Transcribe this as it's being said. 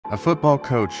a football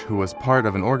coach who was part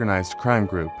of an organized crime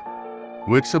group,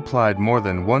 which supplied more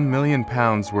than £1 million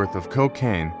worth of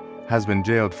cocaine, has been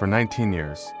jailed for 19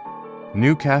 years.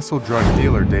 Newcastle drug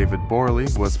dealer David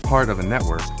Borley was part of a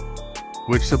network,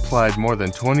 which supplied more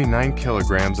than 29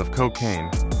 kilograms of cocaine,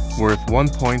 worth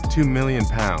 £1.2 million,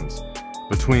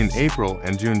 between April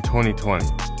and June 2020.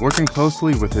 Working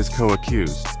closely with his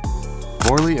co-accused,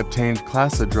 Borley obtained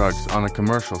class A drugs on a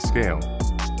commercial scale,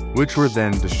 which were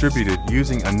then distributed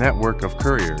using a network of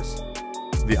couriers.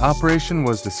 The operation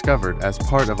was discovered as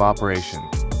part of Operation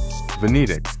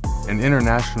Venetic, an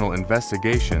international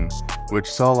investigation which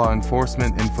saw law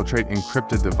enforcement infiltrate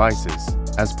encrypted devices.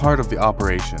 As part of the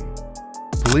operation,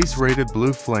 police raided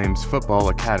Blue Flames Football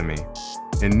Academy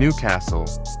in Newcastle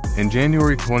in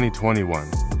January 2021,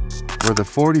 where the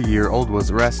 40-year-old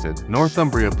was arrested.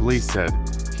 Northumbria police said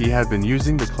he had been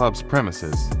using the club's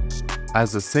premises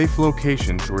as a safe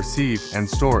location to receive and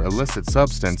store illicit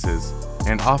substances,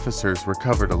 and officers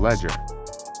recovered a ledger.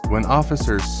 When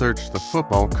officers searched the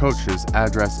football coach's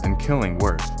address in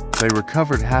Killingworth, they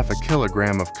recovered half a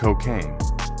kilogram of cocaine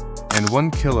and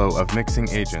 1 kilo of mixing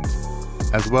agent,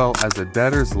 as well as a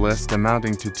debtor's list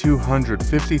amounting to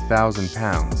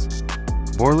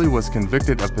 £250,000. Borley was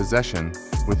convicted of possession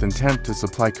with intent to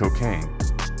supply cocaine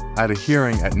at a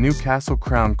hearing at Newcastle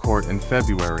Crown Court in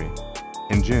February.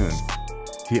 In June,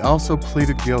 he also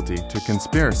pleaded guilty to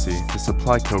conspiracy to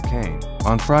supply cocaine.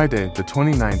 On Friday, the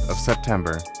 29th of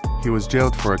September, he was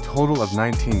jailed for a total of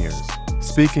 19 years.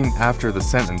 Speaking after the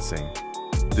sentencing,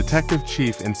 Detective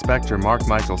Chief Inspector Mark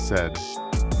Michael said,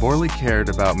 "Borley cared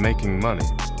about making money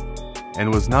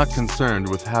and was not concerned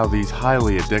with how these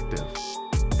highly addictive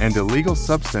and illegal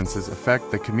substances affect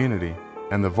the community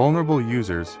and the vulnerable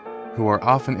users who are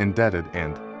often indebted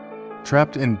and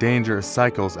trapped in dangerous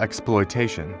cycles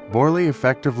exploitation." Borley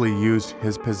effectively used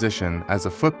his position as a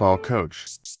football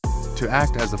coach to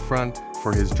act as a front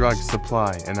for his drug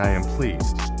supply, and I am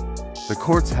pleased the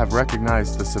courts have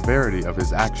recognized the severity of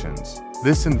his actions.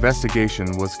 This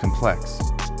investigation was complex,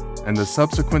 and the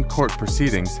subsequent court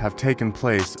proceedings have taken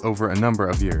place over a number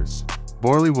of years.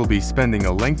 Borley will be spending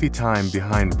a lengthy time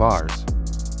behind bars.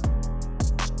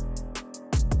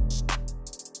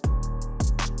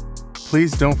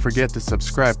 Please don't forget to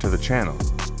subscribe to the channel,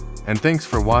 and thanks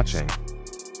for watching.